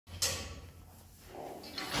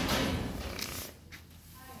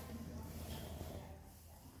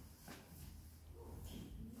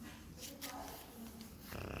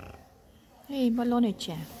Hé,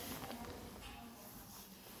 ballonnetje.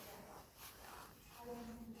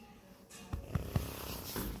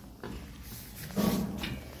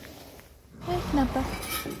 Hé, knappe.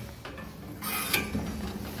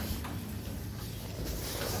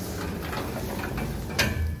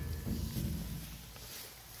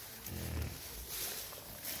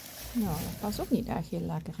 Nou, dat was ook niet echt heel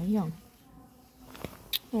lekker, hè, jong.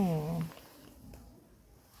 Oh.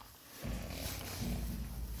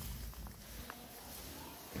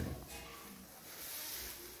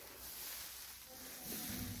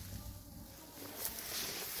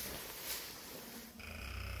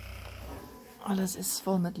 Alles is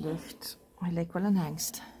vol met lucht. Hij lijkt wel een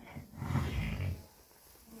hengst.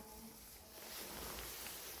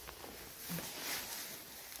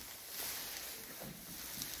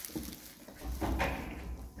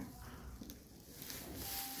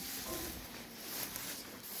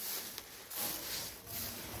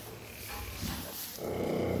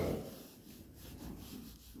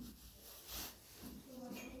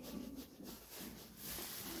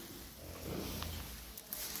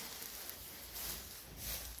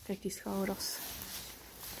 Kijk die schouders.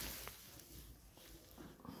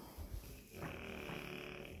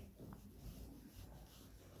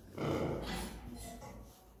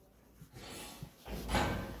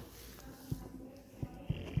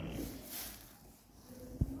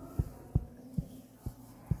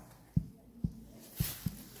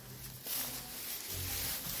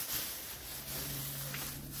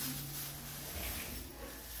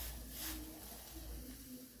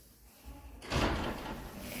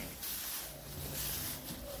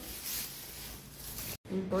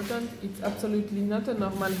 Important, it's absolutely not a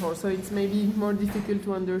normal horse, so it's maybe more difficult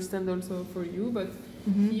to understand also for you, but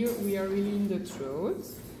here we are really in the throat,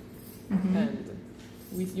 and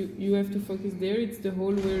with you have to focus there. It's the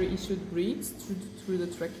hole where he should breathe through the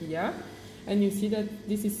trachea, and you see that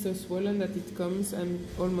this is so swollen that it comes and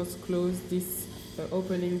almost close this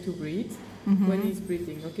opening to breathe when he's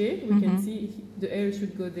breathing. Okay, we can see the air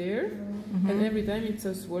should go there. And every time it's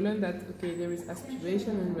so swollen that, okay, there is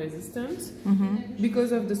aspiration and resistance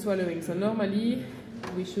because of the swallowing. So normally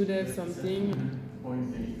we should have something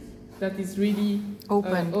that is really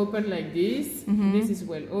open like this. This is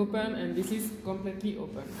well open and this is completely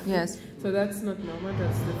open. Yes. So that's not normal,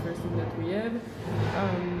 that's the first thing that we have.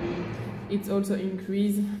 It's also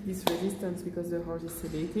increased this resistance because the horse is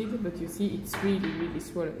sedated, but you see it's really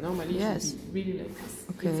swollen. Normally it should be really like this.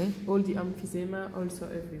 Okay. It's all the emphysema also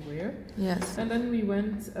everywhere. Yes. And then we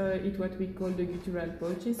went at what we call the guttural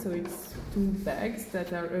pouches, so it's two bags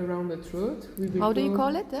that are around the throat. How do you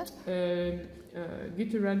call it?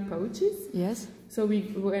 Guttural pouches. Yes. So we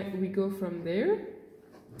go from there,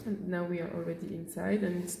 and now we are already inside,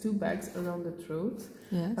 and it's two bags around the throat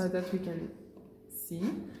that we can see.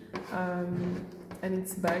 And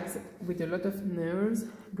it's bags with a lot of nerves,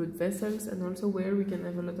 blood vessels, and also where we can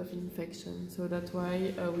have a lot of infection. So that's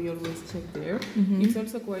why we always check there. It's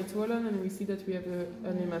also quite swollen, and we see that we have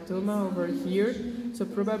an hematoma over here. So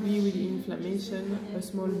probably with the inflammation, a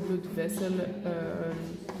small blood vessel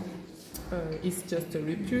is just a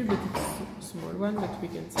rupture, but it's a small one, but we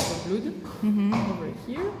can see the blood over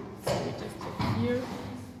here. So we just check here.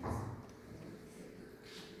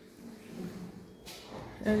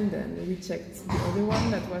 And then we checked the other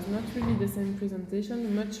one that was not really the same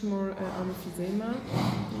presentation, much more emphysema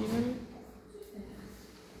even.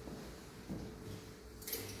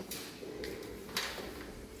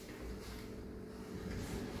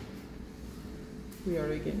 We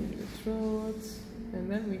are again in the throat,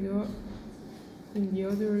 and then we go in the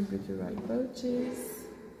other guttural pouches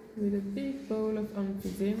with a big bowl of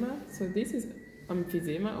emphysema. So this is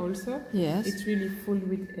emphysema also. Yes. It's really full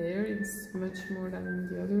with air. It's much more than in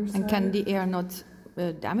the other side. And can the air not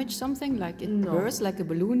damage something, like it bursts, like a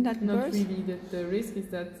balloon that not bursts? Not really. The risk is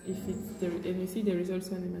that if it's there, and you see there is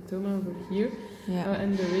also an hematoma over here,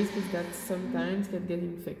 and the risk is that sometimes it can get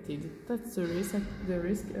infected. That's the risk.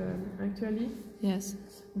 Actually. Yes.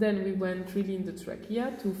 Then we went really in the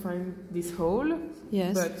trachea to find this hole.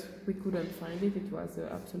 Yes. But we couldn't find it. It was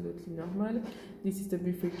absolutely normal. This is the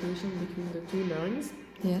bifurcation between the two lungs.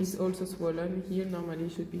 Yes. It's also swollen here. Normally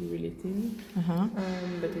it should be really thin.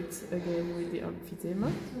 But it's again with the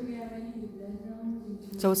emphysema.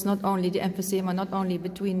 So it's not only the emphysema, not only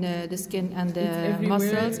between the skin and the it's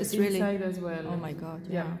muscles, it's inside really as well. Oh my God!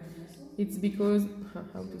 Yeah. It's because,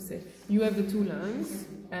 how to say, you have the two lungs,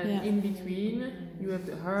 and in between you have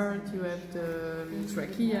the heart, you have the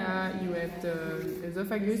trachea, you have the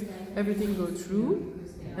esophagus. Everything goes through,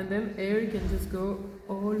 and then air can just go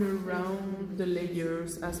all around the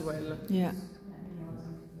layers as well. Yeah.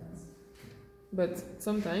 but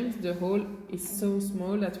sometimes the hole is so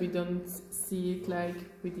small that we don't see it like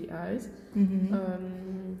with the eyes.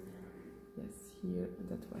 Yes, here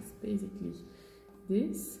that was basically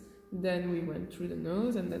this. Then we went through the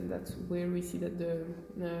nose, and then that's where we see that the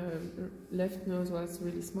left nose was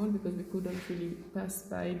really small because we couldn't really pass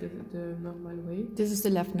by the normal way. This is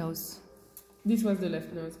the left nose. This was the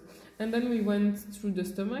left nose. And then we went through the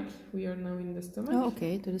stomach. We are now in the stomach. Oh,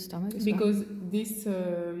 okay, to the stomach as because well. this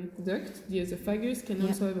duct, the esophagus, can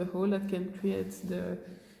also have a hole that can create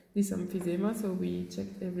this emphysema, so we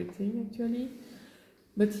checked everything actually.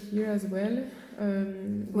 But here as well...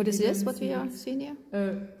 what is this, what we are seeing here?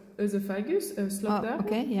 Esophagus, slot down.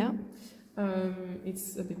 Okay, yeah.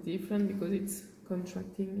 It's a bit different because it's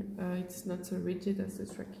contracting, it's not so rigid as the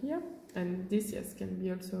trachea. And this, yes, can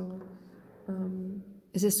be also...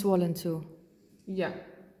 Is it swollen too? Yeah.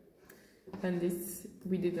 And this,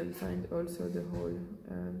 we didn't find also the hole.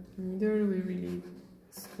 Neither, we really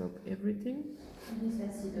scrub everything.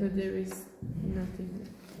 But there is nothing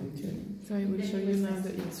actually. So I will show you now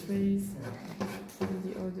the X-rays and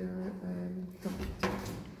the other computer.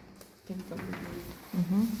 Can come with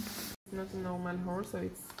me. It's not a normal hole, so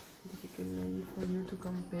it's difficult maybe for you to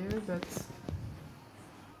compare, but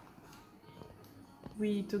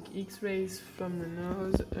we took X-rays from the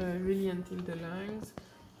nose really until the lungs.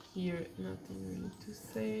 Here nothing really to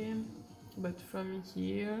say, but from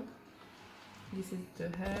here, this is the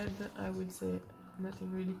head. I would say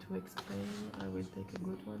nothing really to explain. I will take a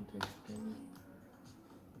good one to explain.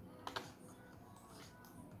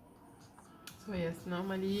 So yes,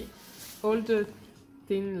 normally all the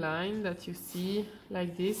thin line that you see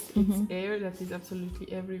like this, it's air that is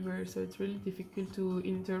absolutely everywhere, so it's really difficult to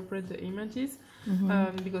interpret the images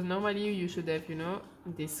because normally you should have, you know,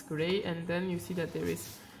 this gray, and then you see that there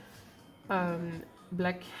is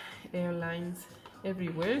black air lines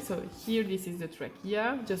everywhere. So here this is the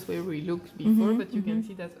trachea, just where we looked before, but you can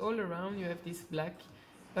see that all around you have these black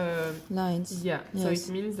lines. Yeah, yes. So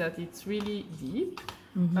it means that it's really deep.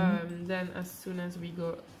 Then as soon as we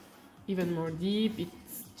go even more deep,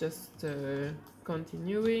 it's just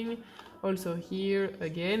continuing. Also here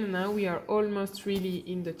again, now we are almost really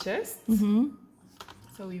in the chest.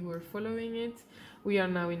 So we were following it. We are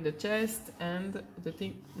now in the chest, and the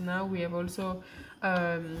thing now we have also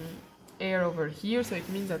air over here, so it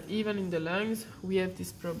means that even in the lungs we have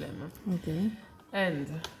this problem. Okay. And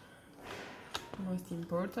most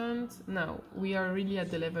important, now we are really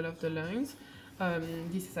at the level of the lungs.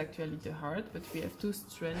 This is actually the heart, but we have two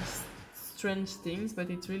strange things, but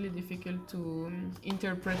it's really difficult to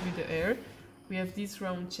interpret with the air. We have this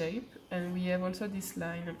round shape, and we have also this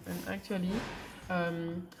line, and actually,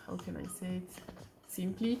 how can I say it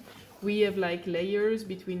simply? We have like layers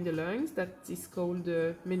between the lungs that is called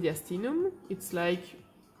the mediastinum. It's like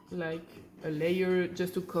a layer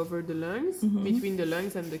just to cover the lungs, between the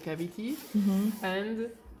lungs and the cavity. And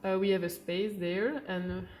we have a space there,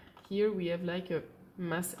 and here we have like a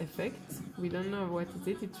mass effect. We don't know what is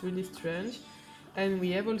it, it's really strange. And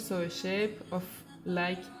we have also a shape of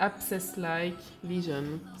like abscess-like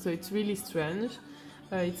lesion. So it's really strange.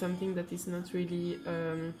 It's something that is not really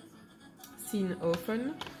seen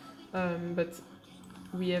often. But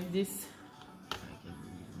we have this,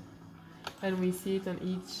 and we see it on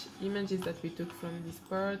each images that we took from this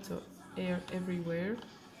part, so air everywhere.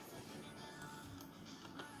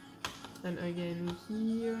 And again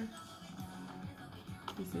here,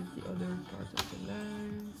 this is the other part of the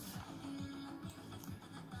lungs.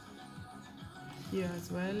 Here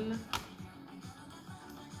as well.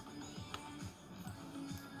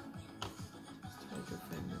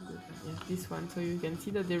 Yes, this one, so you can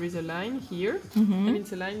see that there is a line here, and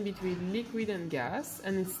it's a line between liquid and gas,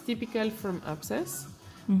 and it's typical from abscess.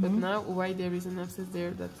 But now, why there is an abscess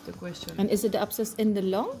there, that's the question. And is it the abscess in the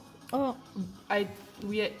lung? Or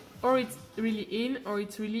or it's really in, or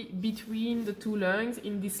it's really between the two lungs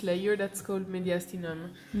in this layer that's called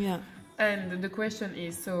mediastinum. Yeah. And the question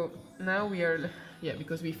is, so now we are,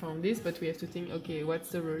 because we found this, but we have to think, okay,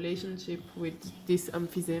 what's the relationship with this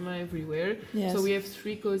emphysema everywhere? Yes. So we have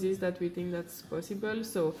three causes that we think that's possible.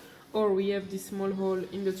 So, or we have this small hole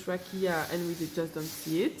in the trachea and we just don't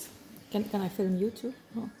see it. Can I film you too,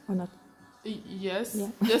 or not? Yes. Yeah.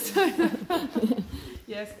 Yes.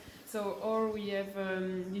 Yes. So, or we have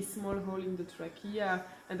this small hole in the trachea,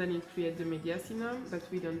 and then it creates the mediastinum, but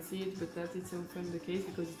we don't see it, but that is often the case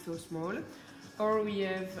because it's so small. Or we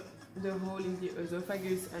have the hole in the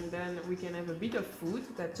esophagus, and then we can have a bit of food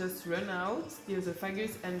that just run out the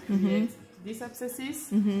esophagus and create these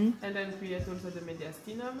abscesses, and then create also the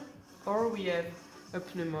mediastinum. Or we have a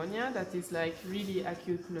pneumonia that is like really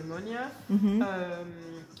acute pneumonia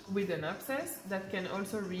with an abscess that can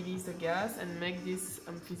also release the gas and make this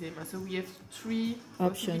emphysema. So we have three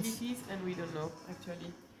possibilities, and we don't know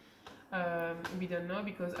actually. We don't know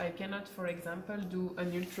because I cannot, for example, do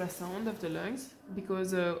an ultrasound of the lungs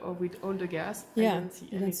because with all the gas, I don't see anything.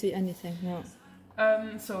 You don't see anything, no.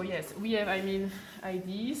 So yes, we have, I mean,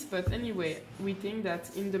 ideas, but anyway, we think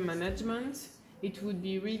that in the management, it would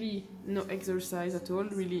be really no exercise at all,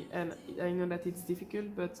 really, and I know that it's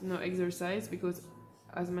difficult, but no exercise because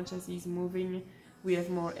as much as he's moving, we have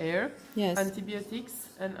more air, antibiotics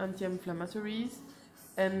and anti-inflammatories,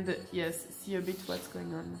 and yes, see a bit what's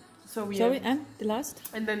going on. So we have, and the last?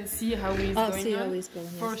 And then see how he's going on. How he's going,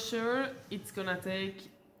 For sure, it's gonna take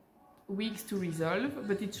weeks to resolve,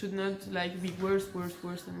 but it should not like be worse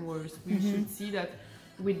and worse. We should see that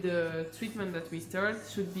with the treatment that we start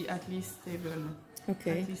should be at least stable.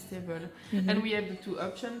 Okay. At least stable. And we have the two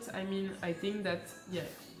options. I mean, I think that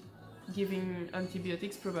giving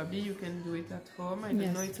antibiotics, probably you can do it at home. I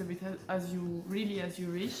don't know, it's a bit as you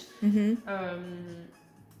wish.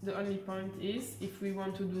 The only point is, if we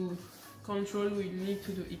want to do control, we need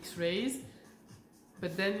to do X-rays,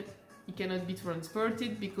 but then it cannot be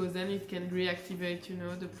transported because then it can reactivate, you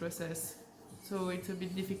know, the process. So it's a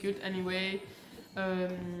bit difficult anyway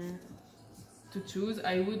to choose.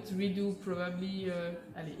 I would redo probably,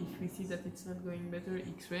 if we see that it's not going better,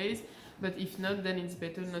 X-rays, but if not, then it's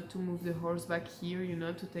better not to move the horse back here, you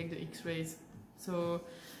know, to take the X-rays. So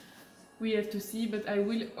we have to see, but I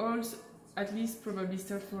will also at least probably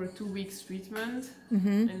start for a 2 weeks treatment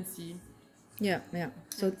and see.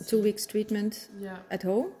 So 2 weeks treatment at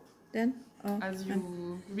home then? As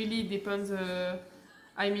you really depends.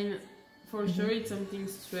 I mean, for sure it's something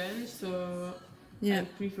strange, so I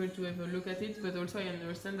prefer to have a look at it, but also I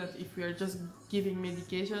understand that if we are just giving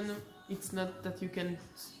medication, it's not that you can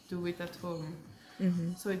do it at home.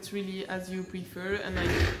 So it's really as you prefer, and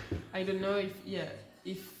I don't know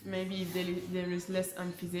if maybe there is less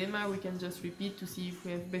emphysema, we can just repeat to see if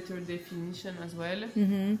we have better definition as well.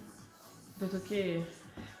 But okay.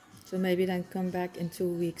 So maybe then come back in 2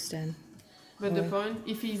 weeks then. But the point,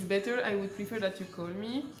 if he's better, I would prefer that you call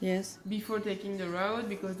me before taking the route,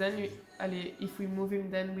 because then if we move him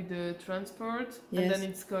then with the transport, and then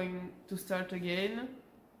it's going to start again.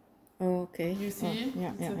 Okay. You see?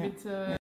 It's a bit...